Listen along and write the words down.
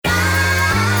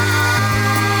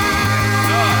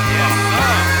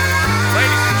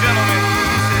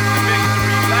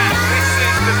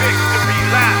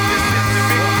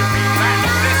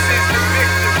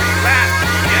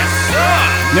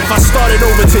I started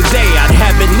over today, I'd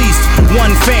have at least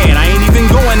one fan. I ain't even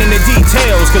going into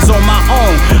details, cause on my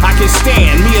own I can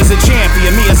stand. Me as a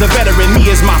champion, me as a veteran, me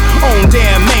as my own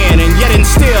damn man. And yet and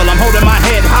still I'm holding my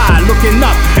head high, looking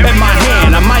up at my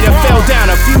hand. I might have fell down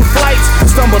a few flights,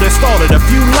 stumbled and stalled at a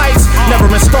few lights,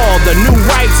 never installed the new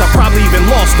rights. I probably even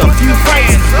lost a few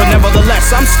fights, but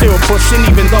nevertheless I'm still pushing.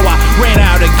 Even though I ran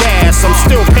out of gas, I'm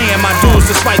still paying my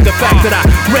dues despite the fact that I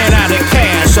ran out of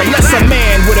cash. Unless a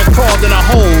man would've crawled in a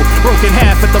hole, broken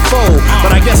half at the fold,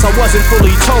 but I guess I wasn't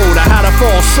fully told I had to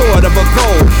fall short of a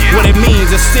goal. What it means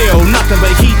is still nothing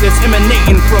but heat that's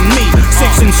emanating from me.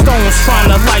 Sticks and stones trying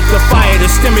to light the fire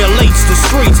that stimulates the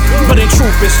streets, but in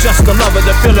truth it's just the love of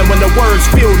the feeling when the words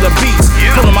feel the beats.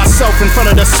 Pulling myself in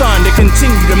front of the sun to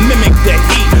continue to mimic the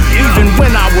heat. Even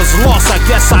when I was lost, I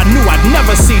guess I knew I'd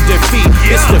never see defeat.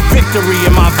 It's the victory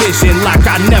in my vision, like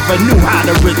I never knew how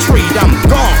to retreat. I'm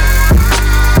gone.